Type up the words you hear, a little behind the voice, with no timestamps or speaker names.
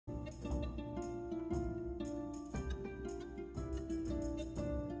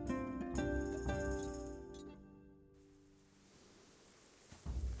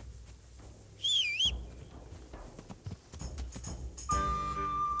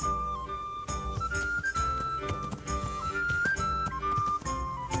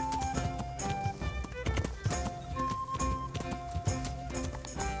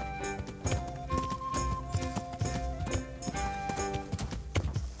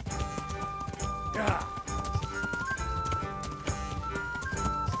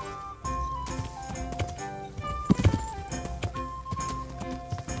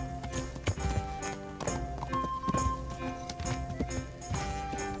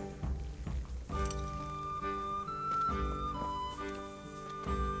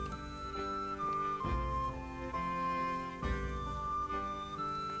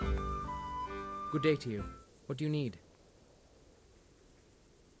Good day to you. What do you need?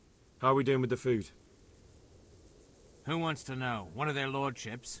 How are we doing with the food? Who wants to know? One of their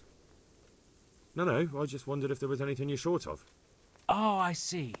lordships? No, I just wondered if there was anything you're short of. Oh, I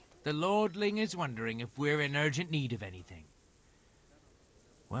see. The lordling is wondering if we're in urgent need of anything.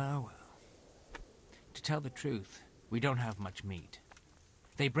 Well. To tell the truth, we don't have much meat.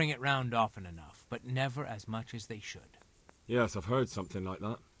 They bring it round often enough, but never as much as they should. Yes, I've heard something like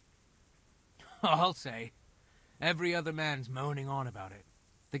that. I'll say. Every other man's moaning on about it.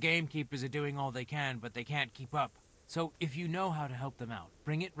 The gamekeepers are doing all they can, but they can't keep up. So if you know how to help them out,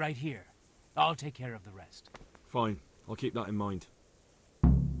 bring it right here. I'll take care of the rest. Fine, I'll keep that in mind.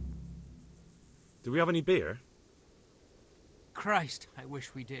 Do we have any beer? Christ, I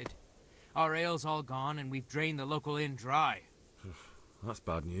wish we did. Our ale's all gone, and we've drained the local inn dry. That's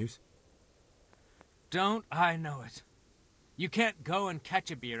bad news. Don't I know it? You can't go and catch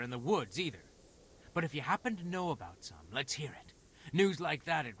a beer in the woods, either. But if you happen to know about some, let's hear it. News like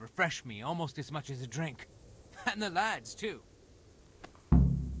that'd refresh me almost as much as a drink. And the lads, too.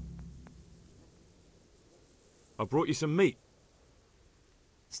 I brought you some meat.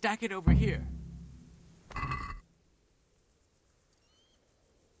 Stack it over here.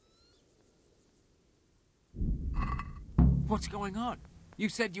 What's going on? You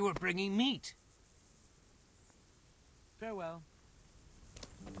said you were bringing meat. Farewell.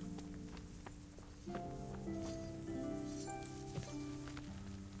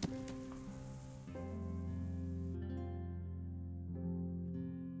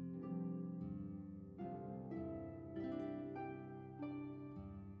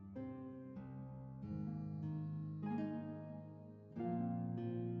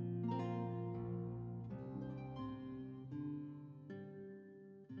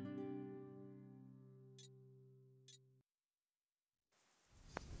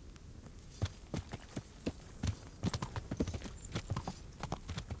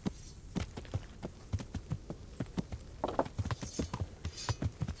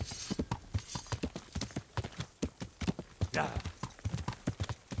 Yeah.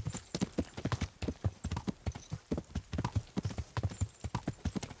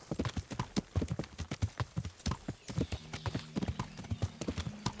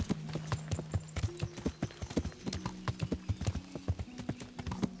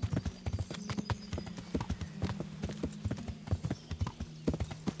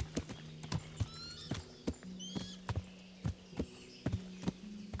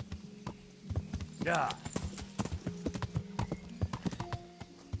 Yeah.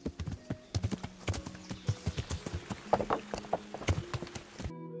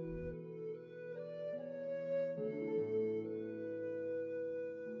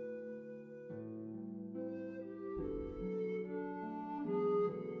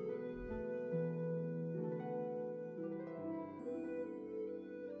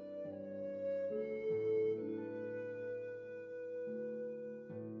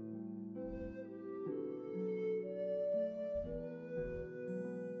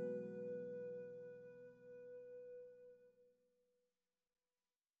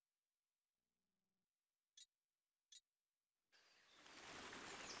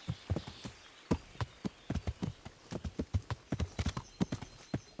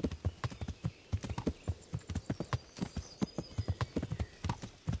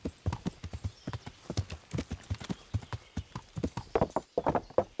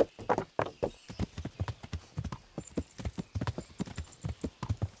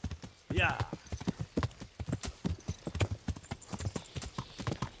 Yeah.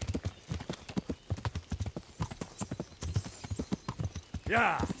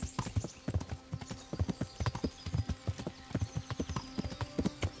 Yeah.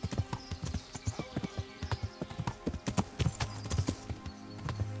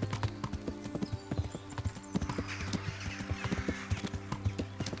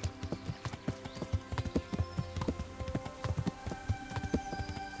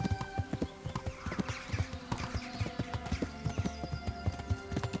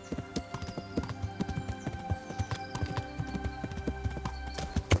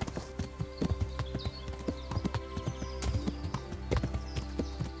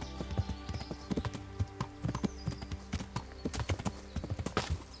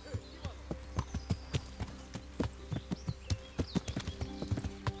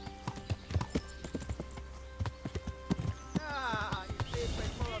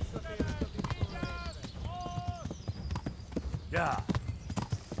 Yeah.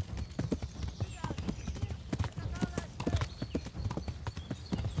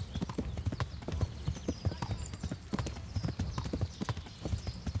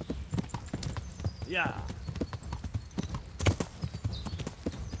 Yeah.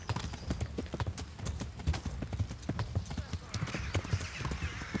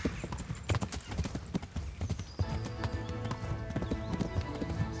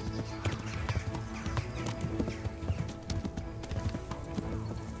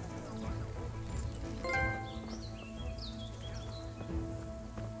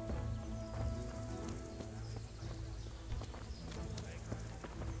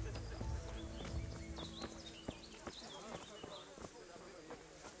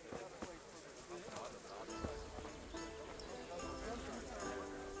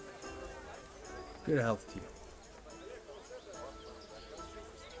 Good health to you.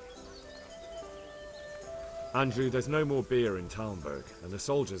 Andrew, there's no more beer in Talmberg, and the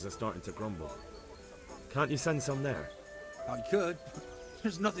soldiers are starting to grumble. Can't you send some there? I could.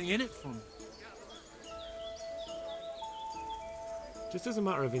 There's nothing in it for me. Just as a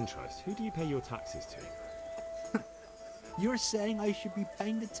matter of interest, who do you pay your taxes to? You're saying I should be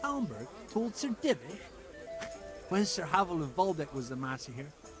paying the Talmberg towards Sir Divish? When Sir Havel of Waldeck was the master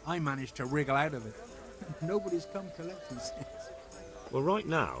here, I managed to wriggle out of it. Nobody's come collecting since. Well, right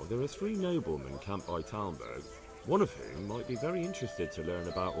now, there are 3 noblemen camped by Talmberg, one of whom might be very interested to learn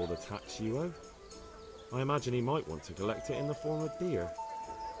about all the tax you owe. I imagine he might want to collect it in the form of beer.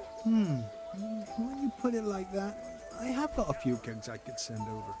 When you put it like that, I have got a few kegs I could send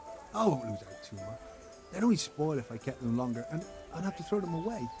over. I won't lose out too much. They'd only spoil if I kept them longer, and I'd have to throw them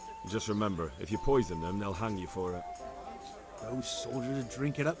away. Just remember, if you poison them, they'll hang you for it. Those soldiers would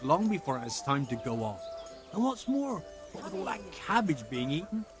drink it up long before it has time to go off. And what's more, with all that cabbage being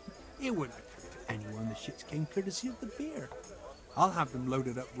eaten, it wouldn't occur to anyone the shits came courtesy of the beer. I'll have them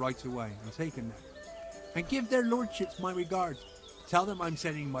loaded up right away and taken there. And give their lordships my regards. Tell them I'm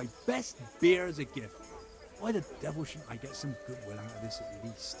sending my best beer as a gift. Why the devil shouldn't I get some goodwill out of this at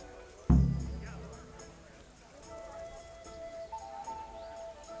least?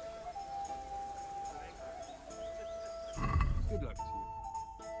 Good luck to you.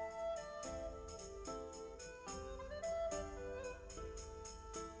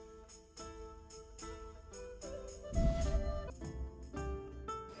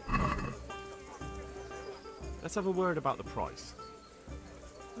 Let's have a word about the price.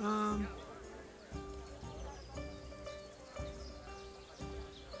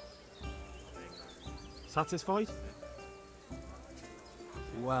 Satisfied?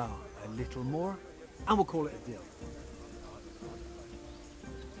 Well, a little more, and we'll call it a deal.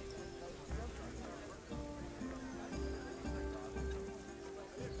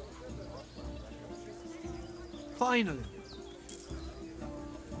 Finally.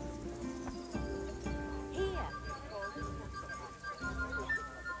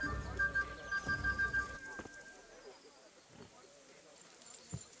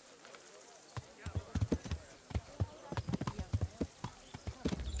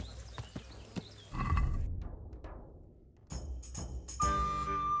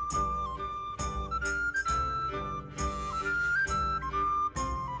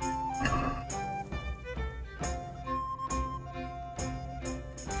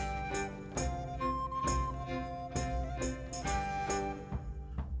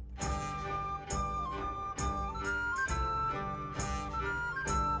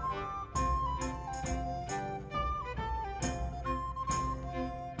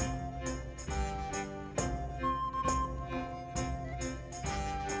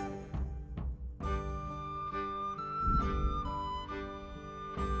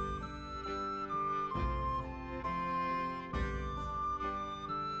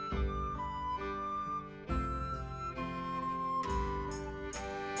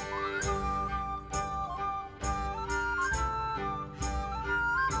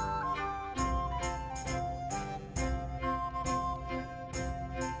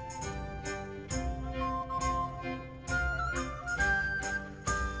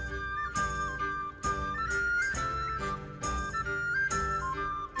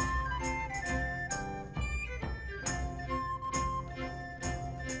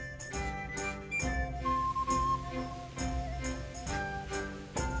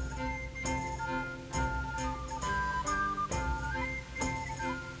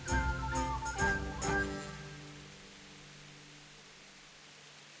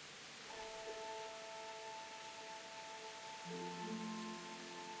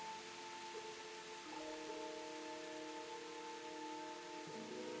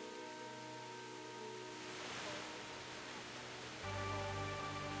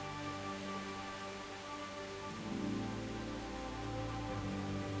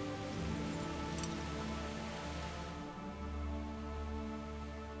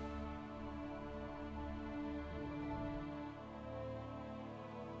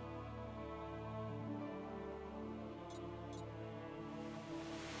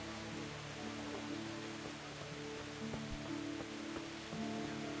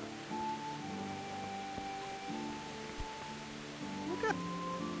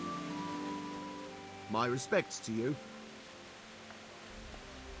 My respects to you.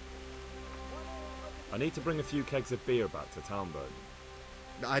 I need to bring a few kegs of beer back to Talmberg.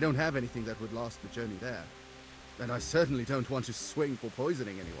 I don't have anything that would last the journey there. And I certainly don't want to swing for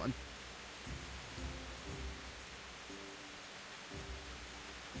poisoning anyone.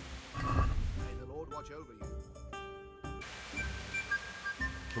 May the Lord watch over you.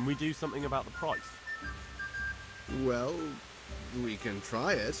 Can we do something about the price? Well, we can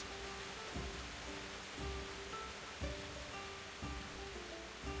try it.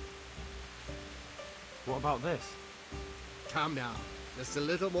 What about this? Come now. Just a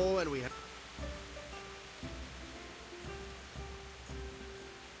little more and we have...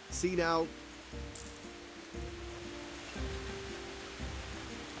 See now.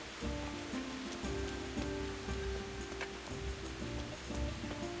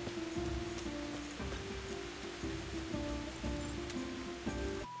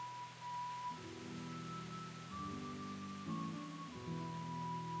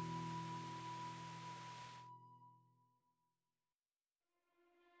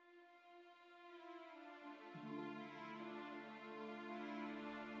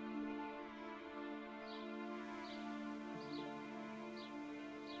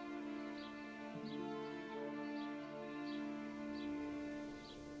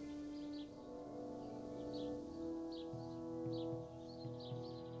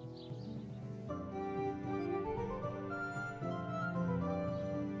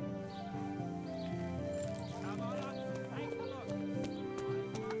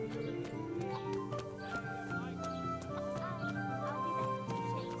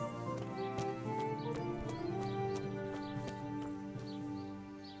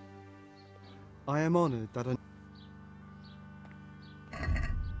 I am honored that I...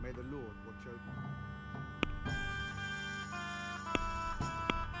 May the Lord watch over you.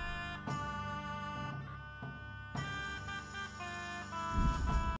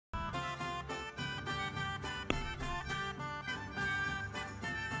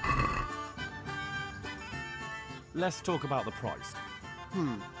 Let's talk about the price.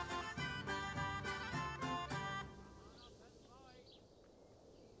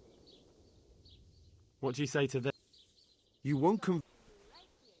 What do you say to this? You won't come...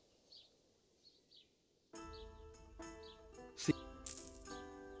 See...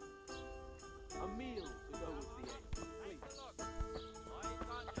 A meal to go with the egg, please. I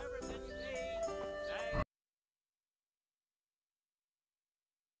got everything you need.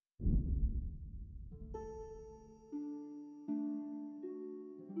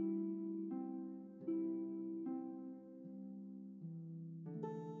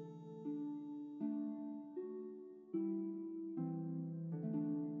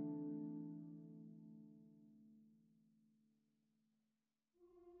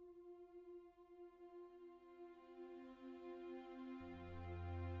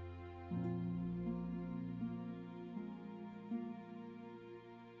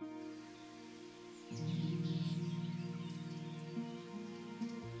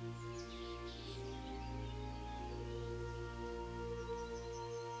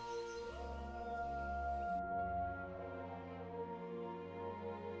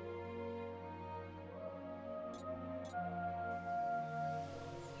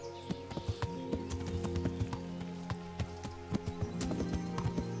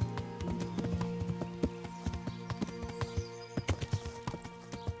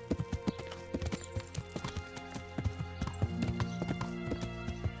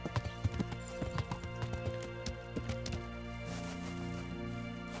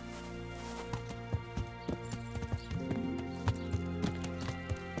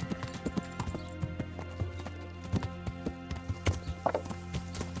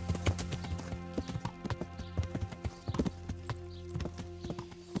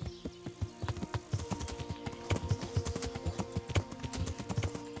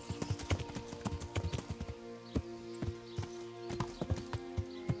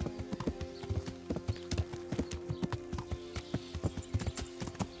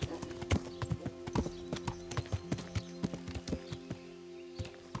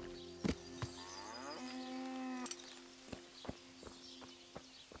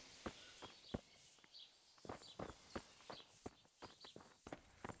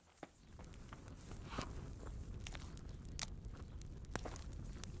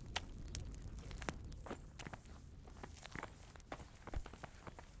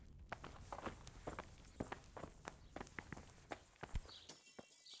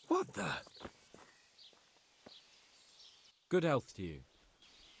 What the... Good health to you.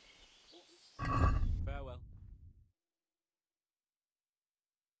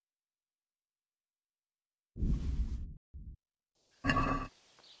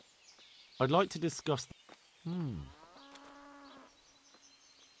 I'd like to discuss...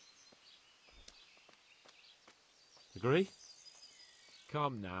 Agree?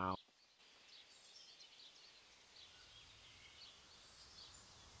 Come now.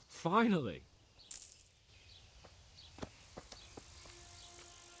 Finally!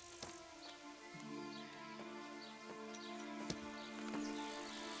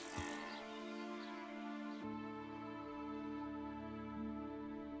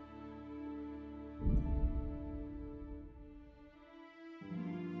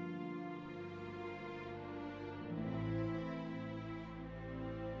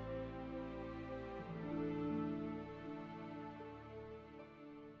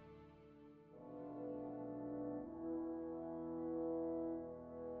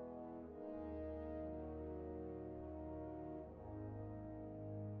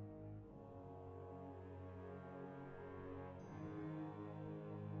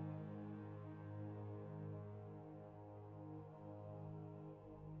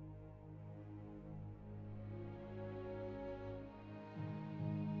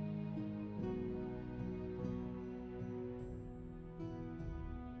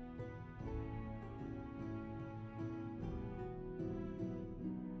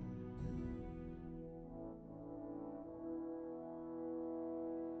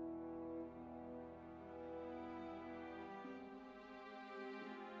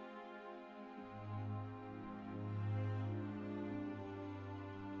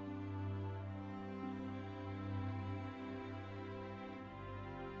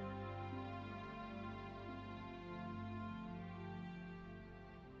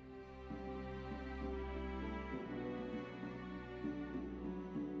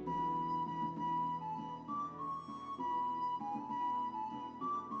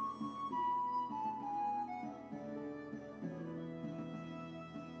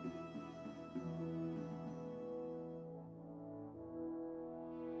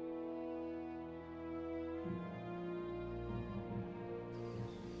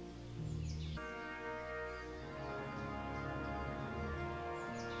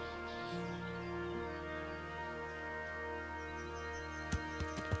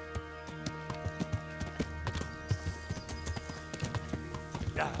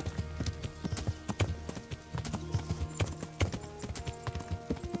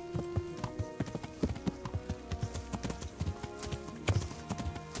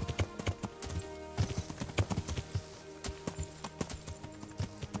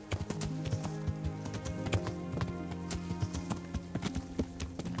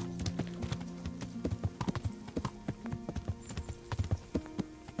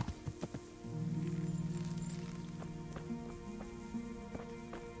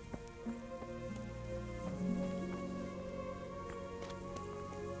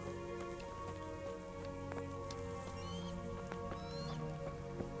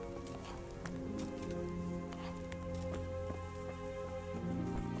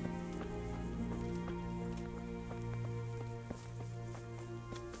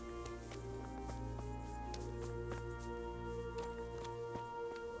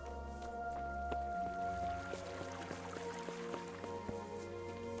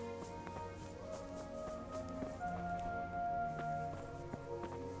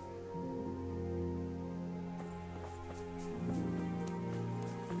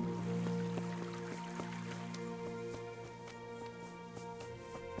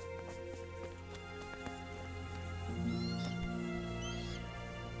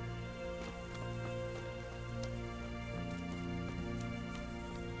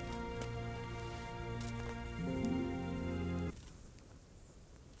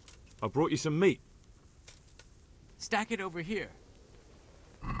 I brought you some meat. Stack it over here.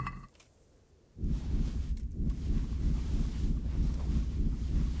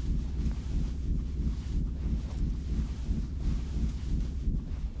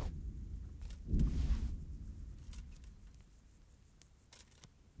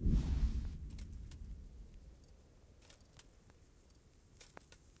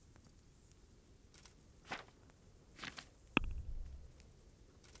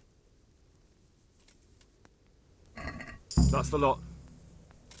 That's the lot.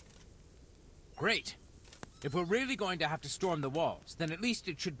 Great. If we're really going to have to storm the walls, then at least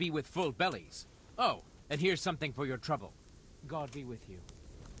it should be with full bellies. Oh, and here's something for your trouble. God be with you.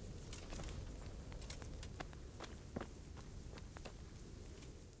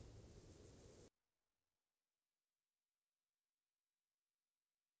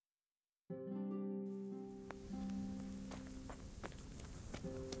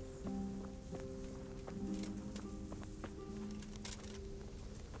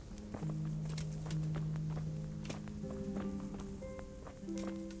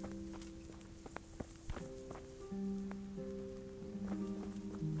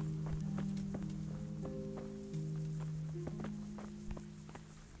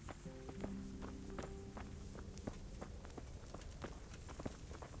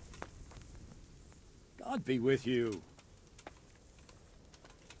 God be with you.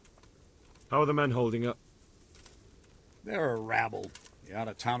 How are the men holding up? They're a rabble. The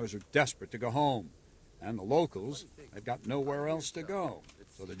out-of-towners are desperate to go home. And the locals, they've got nowhere else to go.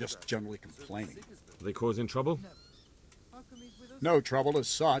 So they're just generally complaining. Are they causing trouble? No trouble as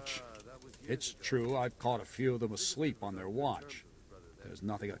such. It's true I've caught a few of them asleep on their watch. There's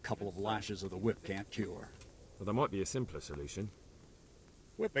nothing a couple of lashes of the whip can't cure. Well, there might be a simpler solution.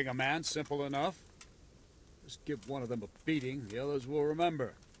 Whipping a man, simple enough. Just give one of them a beating, the others will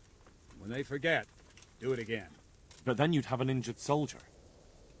remember. When they forget, do it again. But then you'd have an injured soldier.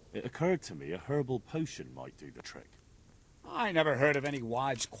 It occurred to me a herbal potion might do the trick. I never heard of any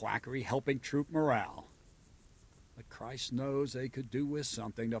wives' quackery helping troop morale. But Christ knows they could do with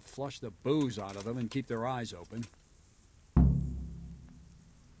something to flush the booze out of them and keep their eyes open.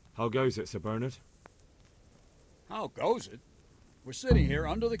 How goes it, Sir Bernard? How goes it? We're sitting here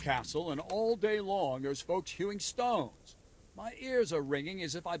under the castle, and all day long there's folks hewing stones. My ears are ringing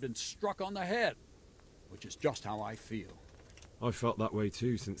as if I'd been struck on the head, which is just how I feel. I've felt that way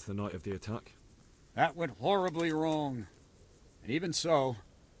too since the night of the attack. That went horribly wrong. And even so,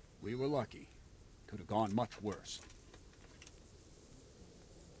 we were lucky. Could have gone much worse.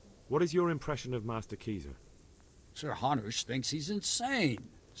 What is your impression of Master Keyser? Sir Hanush thinks he's insane.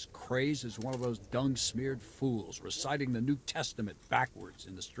 As crazed as one of those dung-smeared fools reciting the New Testament backwards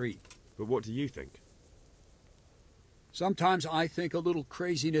in the street. But what do you think? Sometimes I think a little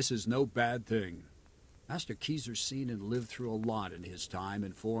craziness is no bad thing. Master Keyser's seen and lived through a lot in his time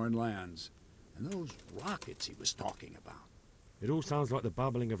in foreign lands. And those rockets he was talking about. It all sounds like the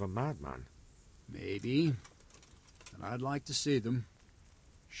babbling of a madman. Maybe. But I'd like to see them.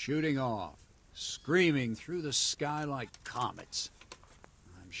 Shooting off. Screaming through the sky like comets.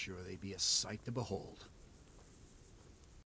 I'm sure they'd be a sight to behold.